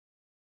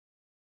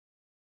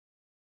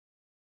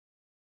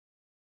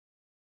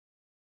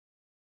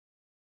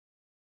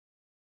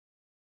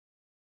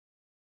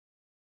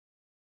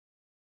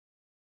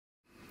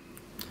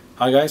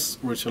Hi guys,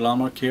 Richard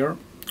Lundmark here.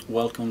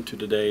 Welcome to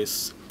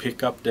today's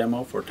pickup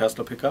demo for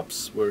Tesla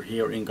pickups. We're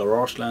here in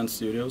Garageland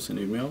studios in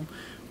Umeå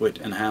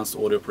with Enhanced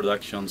Audio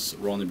Productions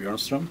Ronnie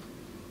Björnström.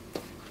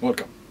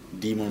 Welcome.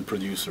 Demon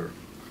producer.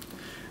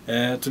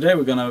 Today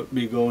we're gonna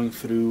be going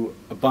through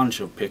a bunch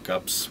of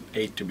pickups,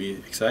 8 to be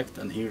exact,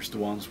 and here's the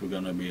ones we're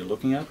gonna be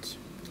looking at.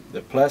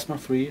 The Plasma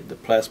 3, the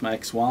Plasma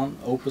X1,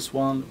 Opus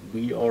 1,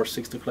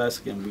 VR60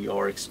 Classic and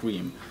VR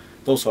Extreme.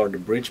 Those are the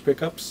bridge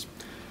pickups.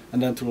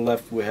 And then to the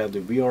left we have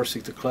the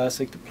VR60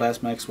 Classic, the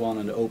Plasma X1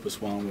 and the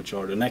Opus 1, which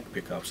are the neck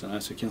pickups. And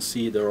as you can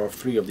see, there are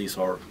 3 of these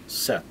are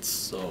sets,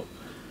 so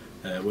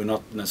we're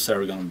not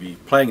necessarily going to be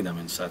playing them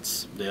in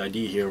sets. The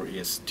idea here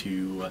is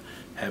to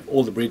have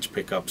all the bridge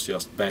pickups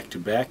just back to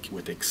back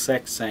with the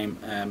exact same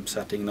amp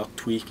setting, not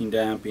tweaking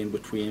the amp in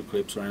between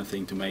clips or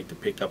anything to make the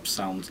pickup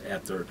sound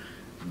at their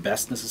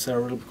best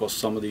necessarily, because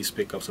some of these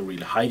pickups are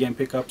really high gain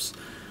pickups,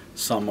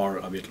 some are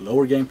a bit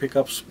lower gain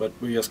pickups, but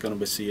we're just going to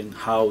be seeing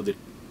how the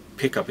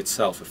pickup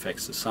itself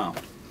affects the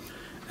sound.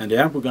 And the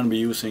amp we're going to be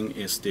using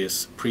is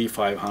this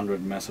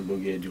pre-500 Mesa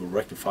Boogie dual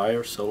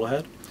rectifier solo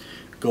head,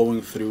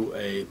 going through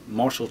a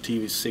Marshall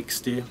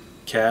TV60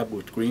 cab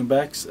with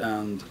greenbacks.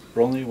 And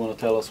Ronnie, you want to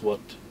tell us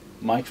what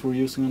mics we're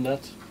using on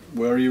that?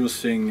 We're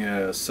using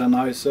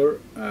Sennheiser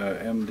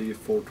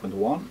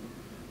MD421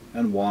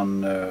 and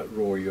one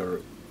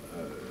Royer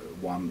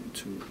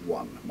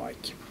 121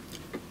 mic.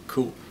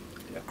 Cool.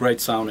 Yeah.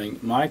 Great sounding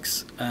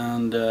mics.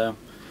 And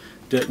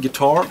the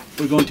guitar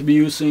we're going to be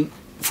using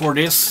for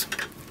this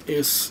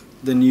is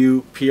the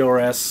new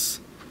PRS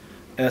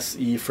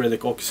SE Fredrik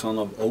Åkesson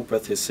of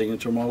Opeth, his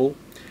signature model.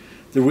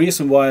 The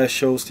reason why I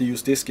chose to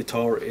use this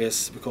guitar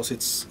is because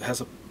it has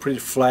a pretty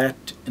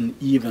flat and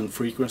even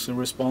frequency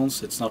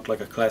response. It's not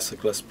like a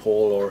classic Les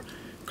Paul or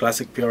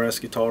classic PRS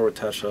guitar. It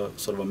has a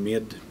sort of a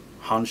mid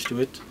hunch to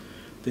it.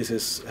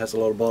 This has a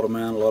lot of bottom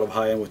end, a lot of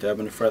high end with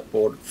ebony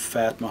fretboard,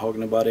 fat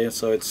mahogany body,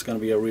 so it's going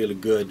to be a really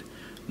good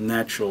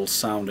natural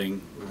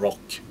sounding rock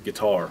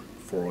guitar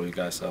for all you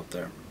guys out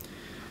there.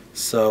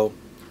 So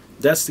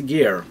that's the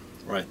gear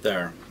right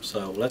there.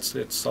 So let's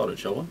get started,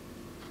 shall we?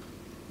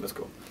 Let's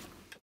go.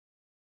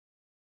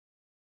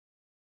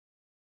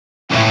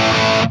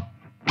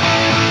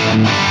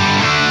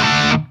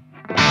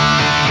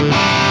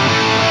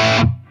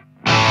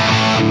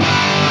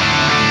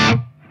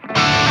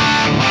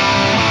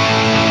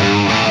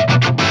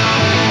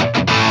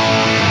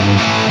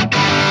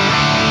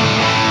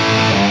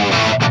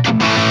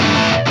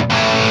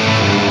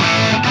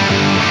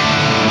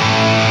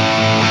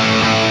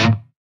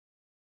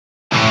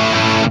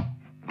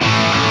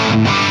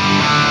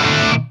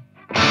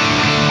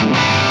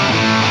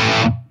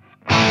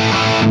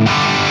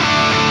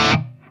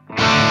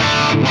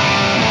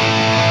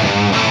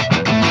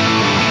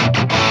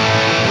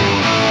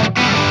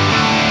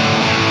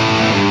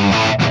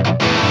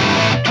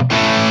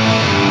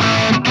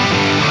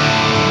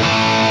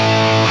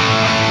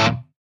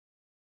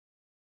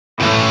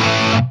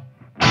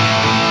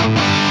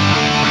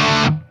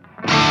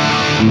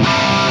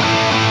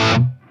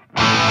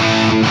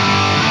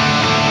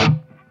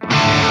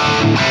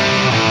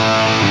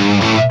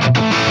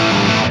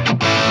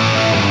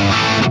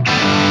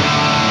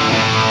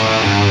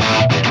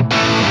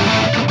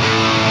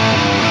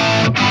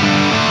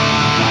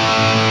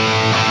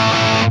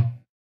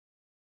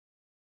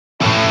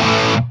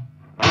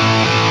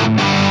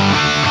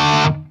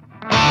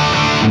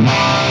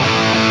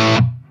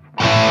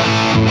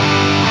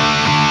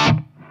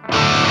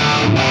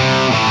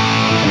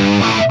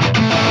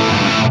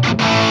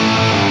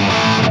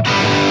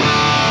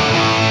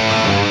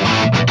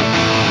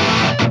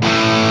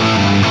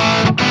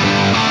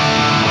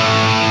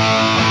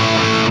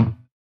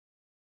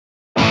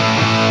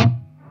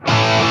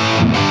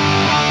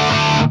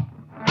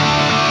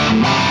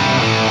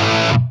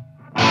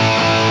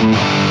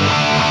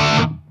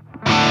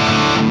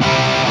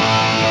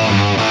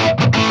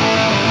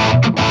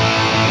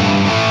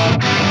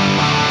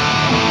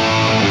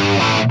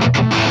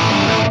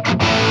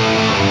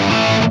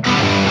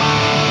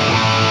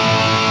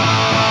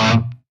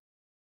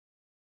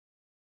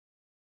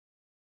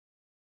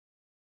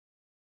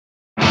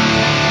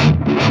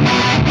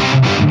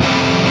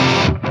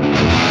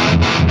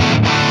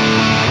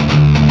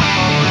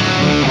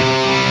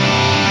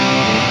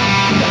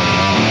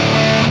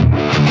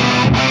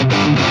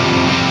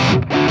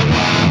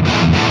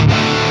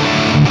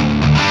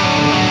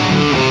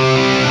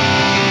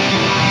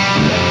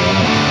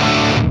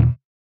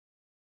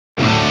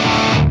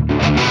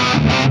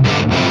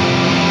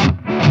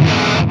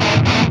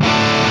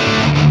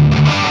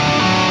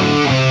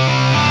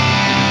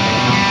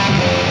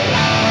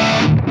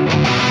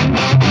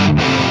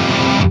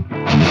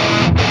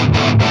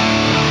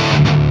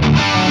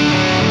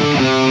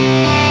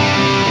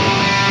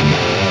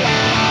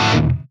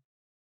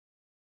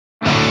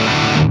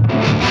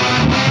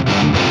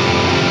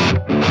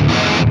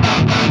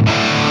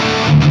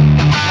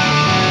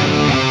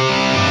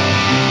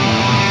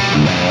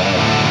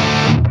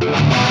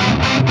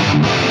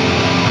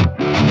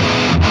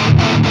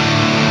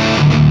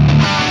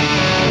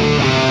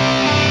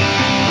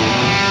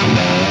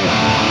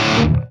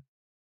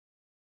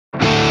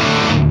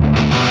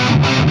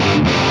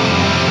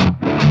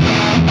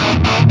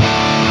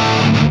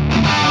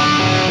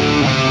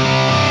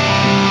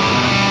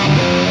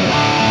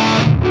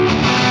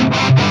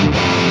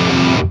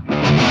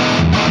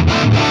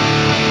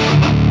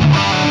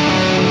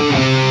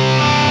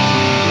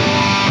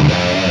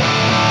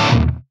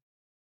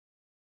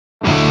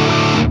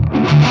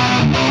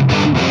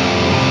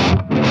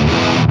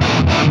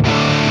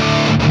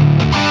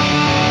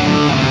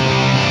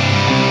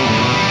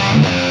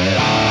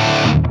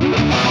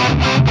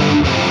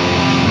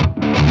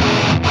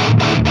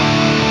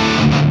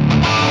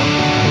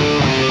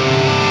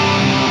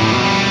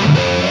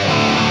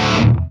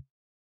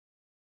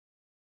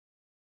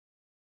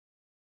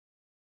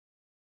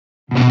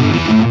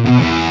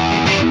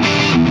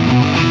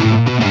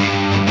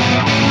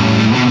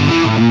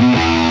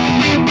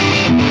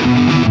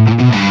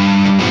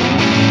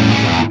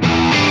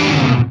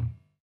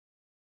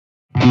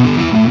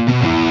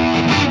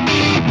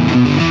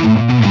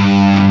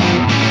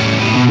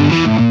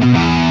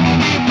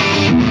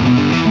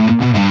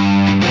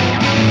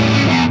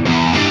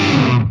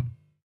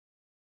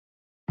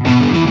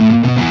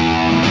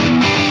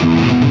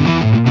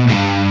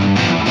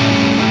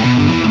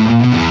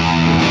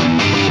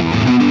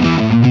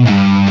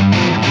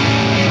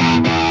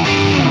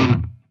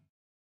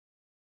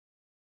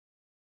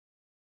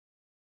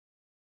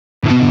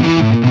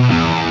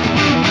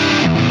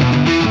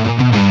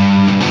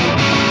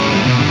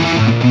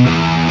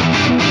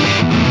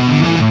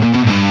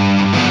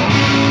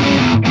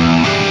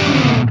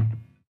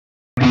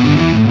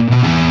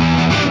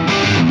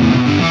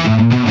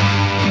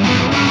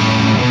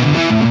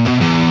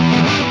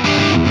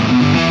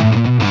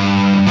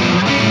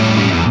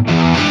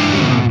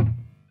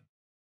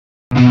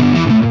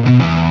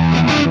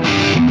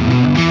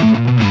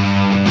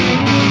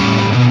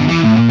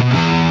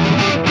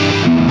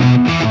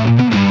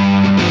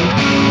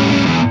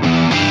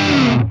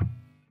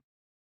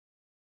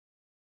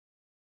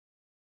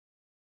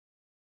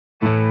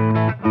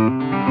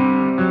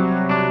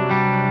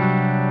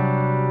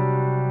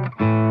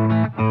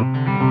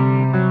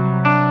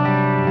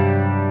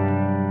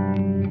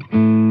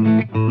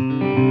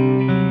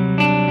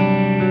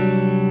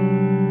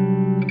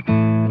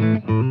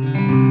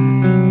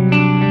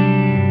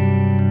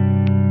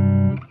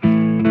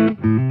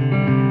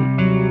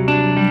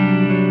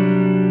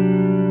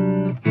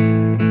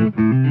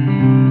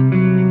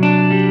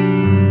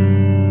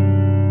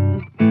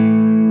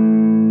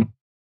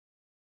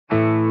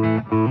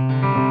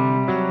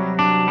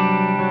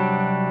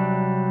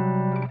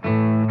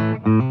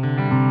 Bye.